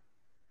see.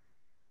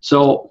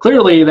 So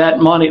clearly that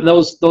money,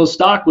 those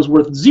stock was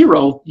worth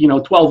zero,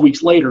 12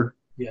 weeks later.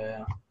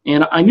 Yeah.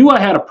 And I knew I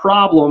had a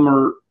problem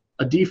or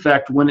a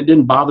defect when it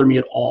didn't bother me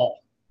at all.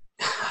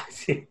 I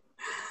see.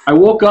 I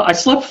woke up, I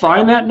slept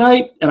fine that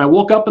night, and I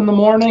woke up in the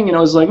morning and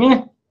I was like,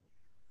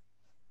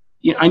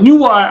 I knew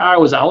why I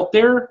was out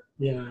there.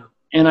 Yeah.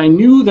 And I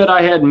knew that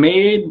I had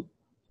made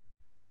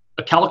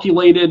a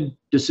calculated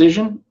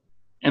decision,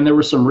 and there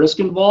was some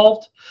risk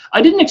involved.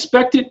 I didn't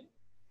expect it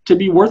to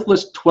be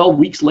worthless 12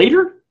 weeks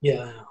later.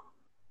 Yeah.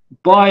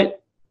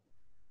 But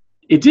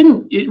it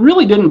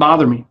really didn't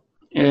bother me.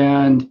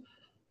 And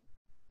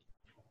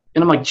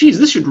I'm like, geez,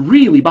 this should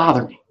really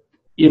bother me,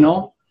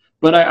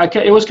 But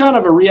it was kind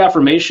of a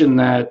reaffirmation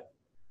that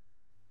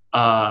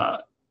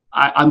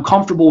I'm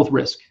comfortable with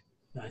risk.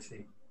 I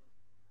see.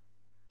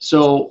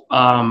 So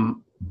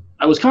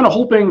I was kind of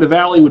hoping the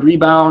valley would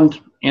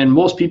rebound, and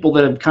most people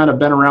that had kind of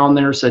been around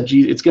there said,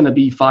 gee, it's going to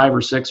be 5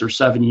 or 6 or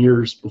 7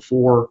 years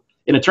before,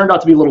 and it turned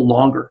out to be a little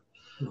longer.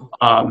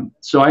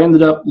 So I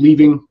ended up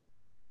leaving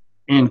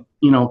and,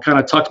 kind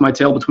of tucked my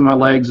tail between my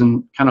legs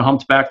and kind of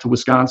humped back to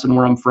Wisconsin,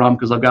 where I'm from,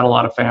 because I've got a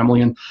lot of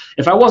family. And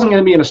if I wasn't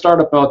going to be in a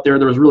startup out there,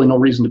 there was really no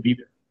reason to be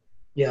there.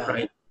 Yeah.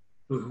 Right.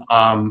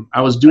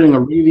 I was doing a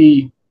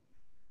really,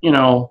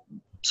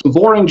 some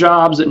boring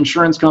jobs at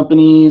insurance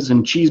companies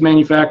and cheese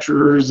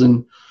manufacturers,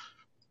 and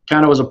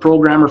kind of was a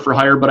programmer for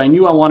hire, but I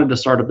knew I wanted to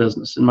start a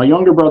business. And my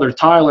younger brother,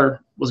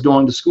 Tyler, was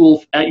going to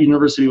school at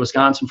University of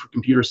Wisconsin for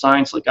computer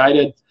science like I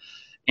did.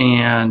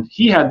 And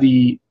he had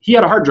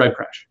a hard drive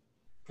crash.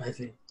 I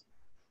see.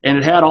 And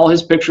it had all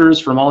his pictures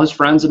from all his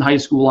friends in high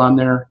school on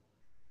there.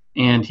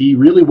 And he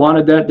really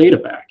wanted that data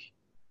back.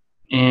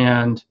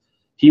 And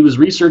he was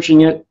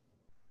researching it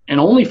and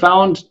only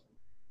found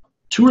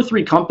 2 or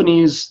 3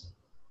 companies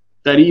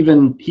that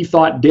even he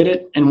thought did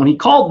it. And when he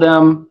called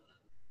them,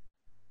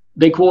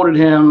 they quoted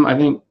him, I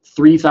think,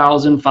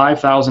 $3,000,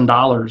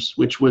 $5,000,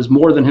 which was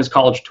more than his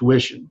college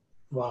tuition.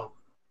 Wow.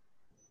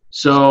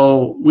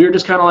 So we were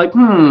just kind of like,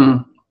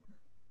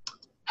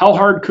 how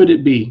hard could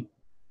it be?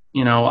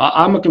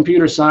 I'm a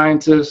computer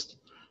scientist.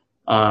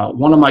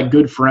 One of my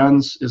good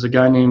friends is a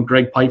guy named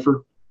Greg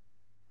Pfeiffer,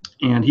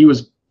 and he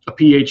was a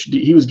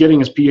PhD. He was getting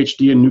his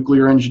PhD in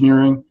nuclear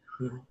engineering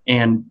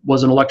and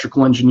was an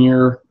electrical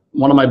engineer.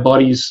 One of my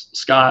buddies,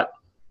 Scott,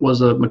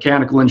 was a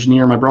mechanical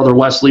engineer. My brother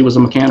Wesley was a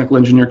mechanical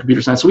engineer,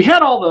 computer science. So we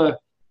had all the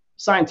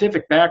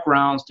scientific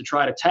backgrounds to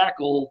try to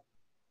tackle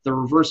the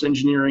reverse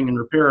engineering and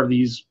repair of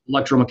these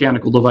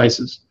electromechanical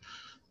devices.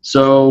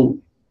 So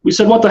we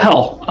said, what the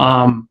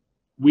hell?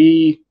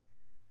 We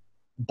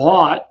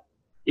bought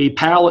a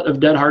pallet of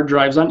dead hard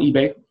drives on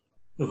eBay,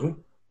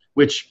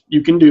 which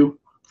you can do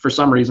for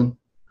some reason.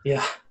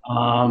 Yeah.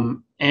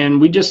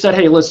 And we just said,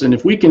 hey, listen,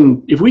 if we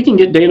can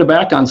get data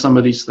back on some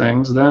of these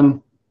things,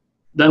 then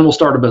we'll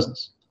start a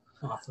business.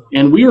 Awesome.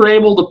 And we were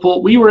able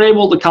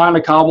to kind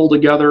of cobble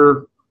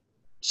together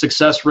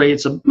success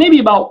rates of maybe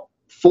about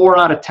 4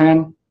 out of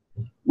 10.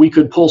 We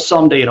could pull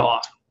some data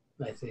off.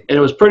 I see. And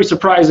it was pretty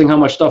surprising how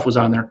much stuff was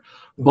on there.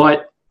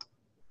 But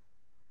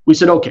we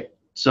said, okay.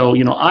 So,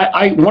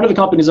 one of the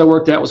companies I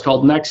worked at was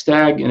called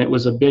Nextag, and it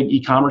was a big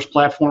e-commerce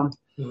platform.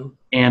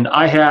 And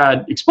I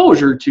had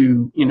exposure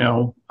to,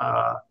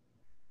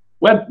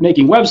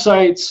 making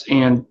websites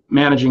and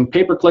managing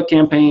pay-per-click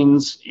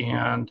campaigns.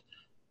 And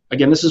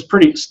again, this is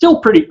still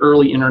pretty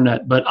early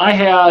internet, but I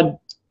had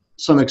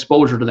some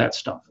exposure to that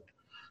stuff.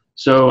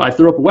 So I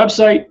threw up a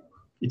website.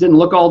 It didn't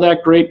look all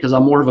that great because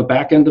I'm more of a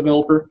back-end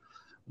developer.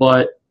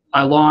 but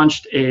I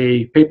launched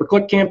a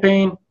pay-per-click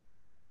campaign,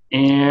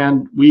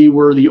 and we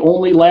were the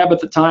only lab at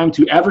the time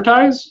to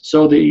advertise.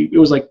 So it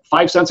was like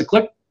 5 cents a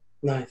click.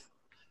 Nice.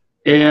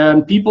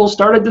 And people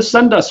started to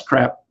send us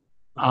crap,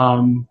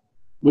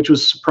 which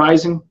was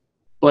surprising,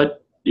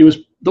 but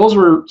those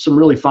were some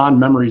really fond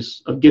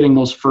memories of getting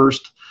those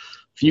first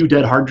few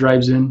dead hard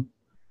drives in.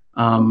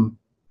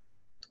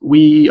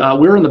 We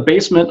were in the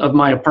basement of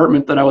my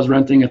apartment that I was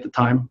renting at the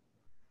time.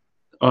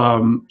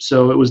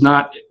 So it was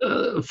not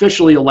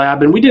officially a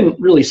lab, and we didn't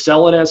really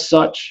sell it as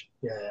such.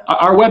 Yeah.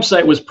 Our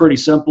website was pretty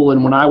simple,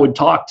 and when I would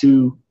talk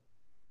to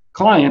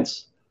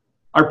clients,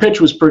 our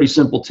pitch was pretty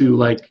simple too.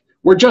 Like,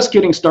 we're just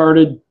getting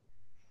started.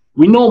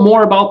 We know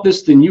more about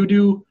this than you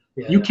do.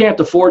 Yeah. You can't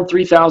afford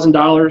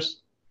 $3,000.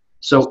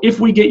 So if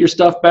we get your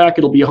stuff back,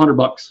 it'll be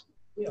 $100.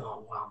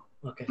 Oh, wow.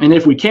 Okay. And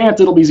if we can't,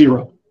 it'll be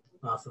 $0.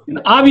 Awesome.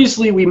 And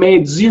obviously we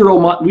made zero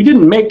money. We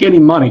didn't make any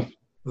money.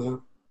 Mm-hmm.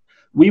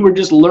 We were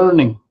just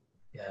learning.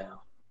 Yeah.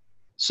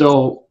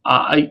 So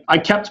I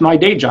kept my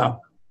day job.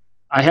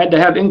 I had to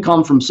have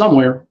income from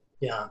somewhere.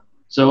 Yeah.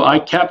 So I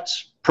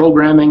kept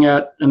programming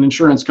at an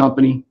insurance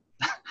company.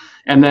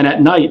 And then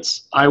at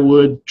nights, I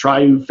would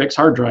try to fix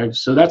hard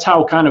drives. So that's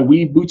how kind of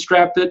we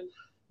bootstrapped it,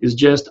 is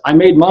just I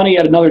made money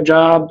at another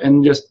job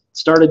and just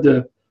started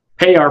to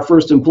pay our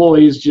first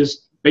employees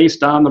just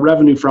based on the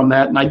revenue from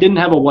that. And I didn't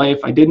have a wife.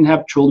 I didn't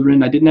have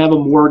children. I didn't have a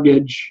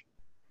mortgage.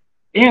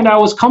 And I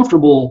was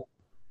comfortable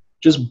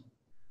just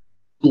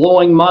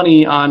blowing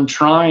money on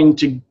trying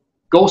to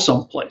go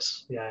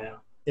someplace. Yeah.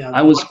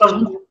 I was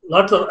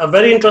lots of a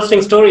very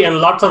interesting story and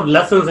lots of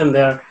lessons in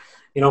there.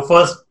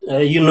 First,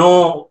 you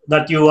know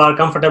that you are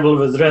comfortable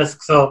with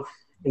risk. So,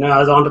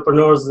 as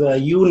entrepreneurs,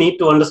 you need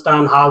to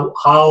understand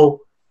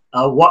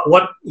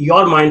what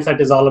your mindset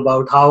is all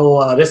about,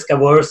 how risk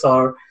averse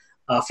or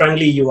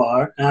friendly you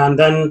are, and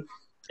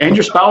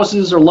your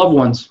spouses or loved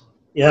ones.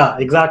 Yeah,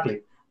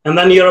 exactly. And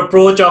then your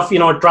approach of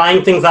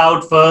trying things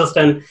out first,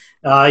 and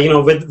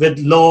with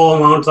low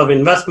amounts of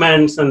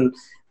investments, and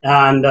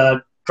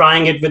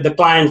trying it with the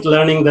clients,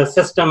 learning the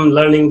system,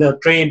 learning the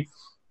trade.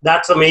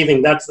 That's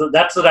amazing. That's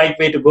the right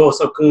way to go.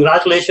 So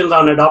congratulations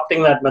on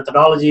adopting that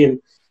methodology and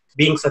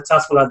being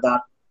successful at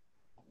that.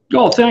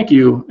 Oh, thank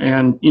you.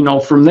 And,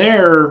 from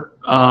there,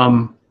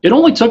 it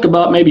only took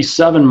about maybe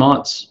 7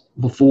 months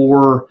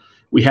before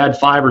we had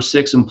 5 or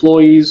 6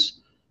 employees,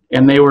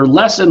 and they were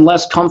less and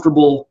less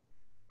comfortable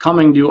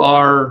coming to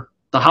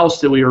the house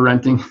that we were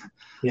renting.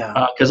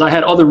 Yeah. Because I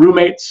had other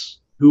roommates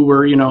who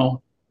were,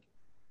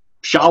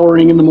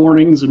 showering in the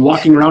mornings and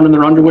walking around in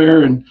their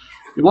underwear, and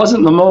it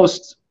wasn't the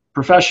most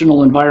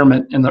professional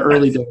environment in the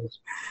early days.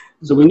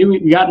 So we knew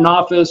we got an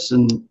office,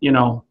 and,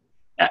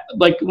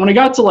 like when it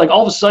got to like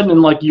all of a sudden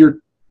in like year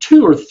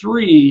 2 or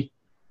 3,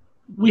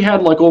 we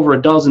had like over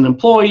a dozen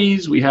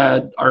employees. We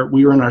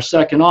were in our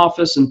second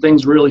office, and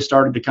things really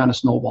started to kind of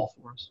snowball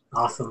for us.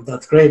 Awesome.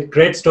 That's great.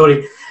 Great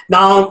story.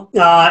 Now,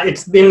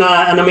 it's been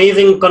an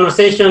amazing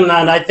conversation,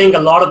 and I think a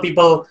lot of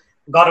people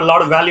got a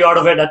lot of value out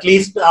of it, at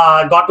least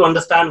got to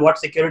understand what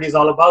security is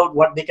all about,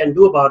 what they can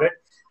do about it.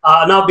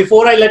 Now,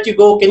 before I let you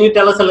go, can you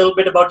tell us a little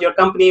bit about your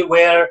company?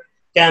 Where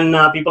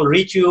can people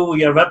reach you,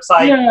 your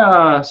website?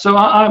 Yeah, so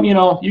I'm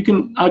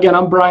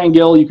Brian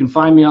Gill. You can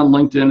find me on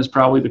LinkedIn is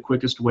probably the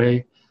quickest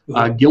way.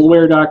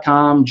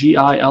 Gillware.com,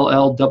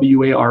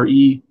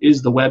 Gillware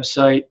is the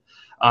website.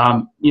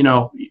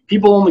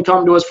 People only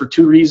come to us for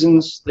 2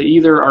 reasons. They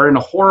either are in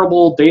a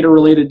horrible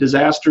data-related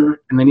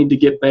disaster and they need to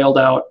get bailed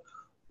out,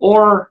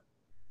 or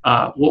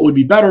what would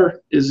be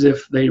better is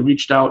if they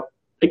reached out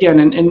again,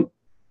 and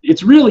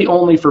it's really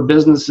only for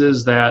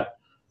businesses that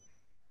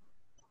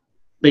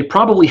they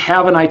probably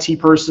have an IT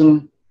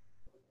person.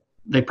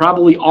 They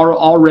probably are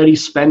already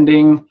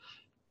spending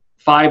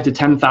 $5,000 to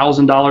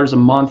 $10,000 a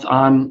month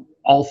on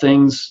all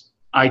things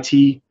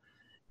IT,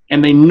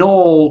 and they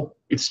know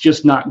it's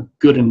just not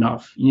good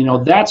enough.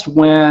 That's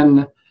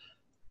when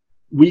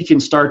we can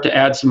start to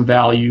add some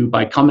value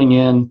by coming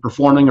in,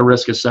 performing a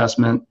risk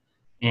assessment,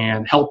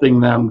 and helping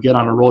them get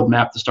on a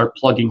roadmap to start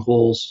plugging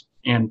holes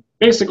and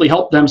basically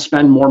help them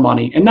spend more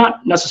money. And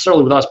not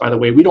necessarily with us, by the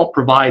way. We don't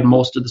provide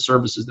most of the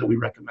services that we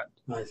recommend.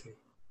 I see.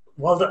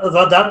 Well,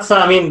 that's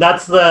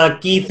the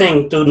key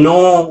thing. To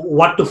know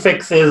what to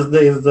fix is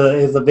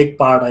the big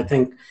part, I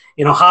think.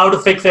 How to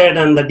fix it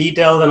and the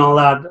details and all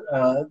that,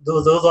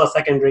 those are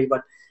secondary.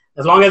 But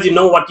as long as you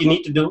know what you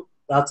need to do,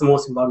 that's the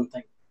most important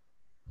thing.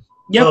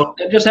 Yeah, so,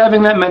 just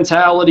having that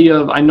mentality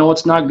of, I know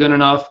it's not good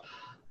enough.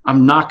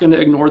 I'm not going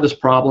to ignore this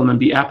problem and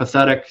be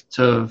apathetic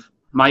to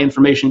my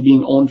information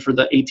being owned for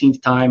the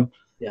 18th time.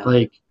 Yeah.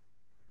 Like,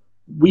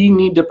 we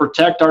need to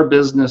protect our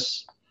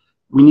business.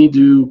 We need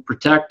to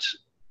protect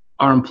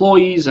our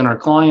employees and our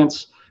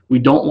clients. We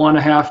don't want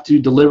to have to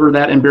deliver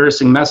that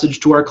embarrassing message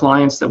to our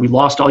clients that we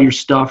lost all your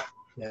stuff.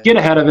 Yeah. Get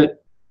ahead of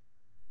it.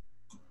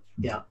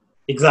 Yeah,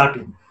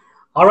 exactly.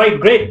 All right,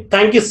 great.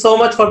 Thank you so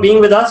much for being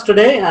with us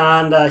today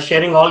and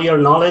sharing all your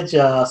knowledge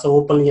so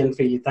openly and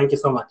freely. Thank you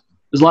so much.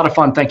 It was a lot of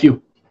fun. Thank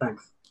you.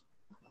 Thanks.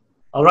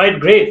 All right,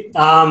 great.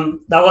 That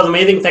was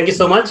amazing. Thank you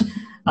so much.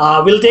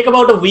 We'll take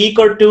about a week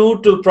or two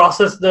to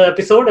process the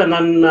episode, and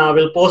then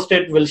we'll post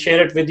it. We'll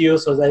share it with you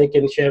so that you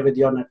can share with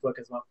your network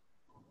as well.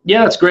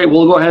 Yeah, that's great.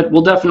 We'll go ahead.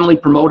 We'll definitely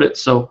promote it.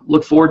 So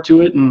look forward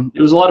to it. And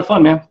it was a lot of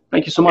fun, man.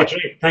 Thank you so much.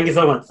 Great. Thank you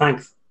so much.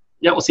 Thanks.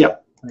 Yeah, we'll see you.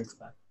 Thanks.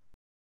 Bye.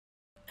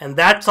 And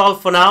that's all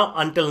for now.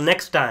 Until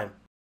next time.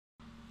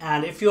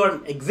 And if you're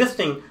an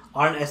existing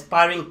or an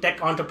aspiring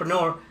tech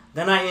entrepreneur,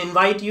 then I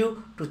invite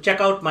you to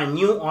check out my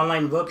new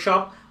online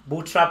workshop,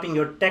 Bootstrapping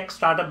Your Tech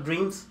Startup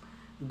Dreams.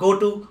 Go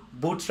to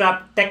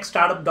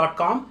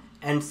bootstraptechstartup.com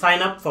and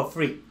sign up for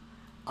free.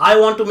 I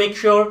want to make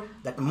sure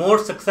that more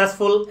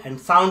successful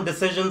and sound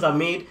decisions are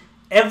made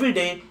every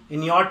day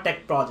in your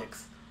tech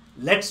projects.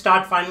 Let's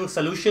start finding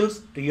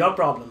solutions to your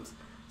problems.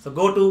 So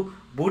go to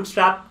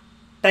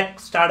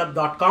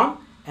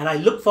bootstraptechstartup.com and I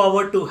look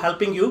forward to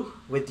helping you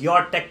with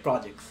your tech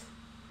projects.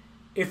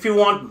 If you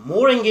want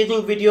more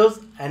engaging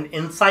videos and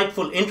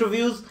insightful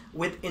interviews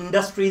with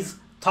industry's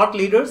thought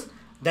leaders,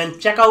 then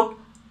check out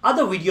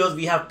other videos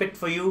we have picked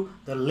for you.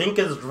 The link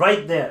is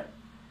right there.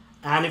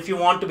 And if you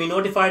want to be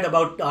notified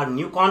about our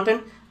new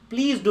content,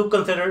 please do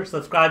consider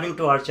subscribing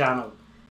to our channel.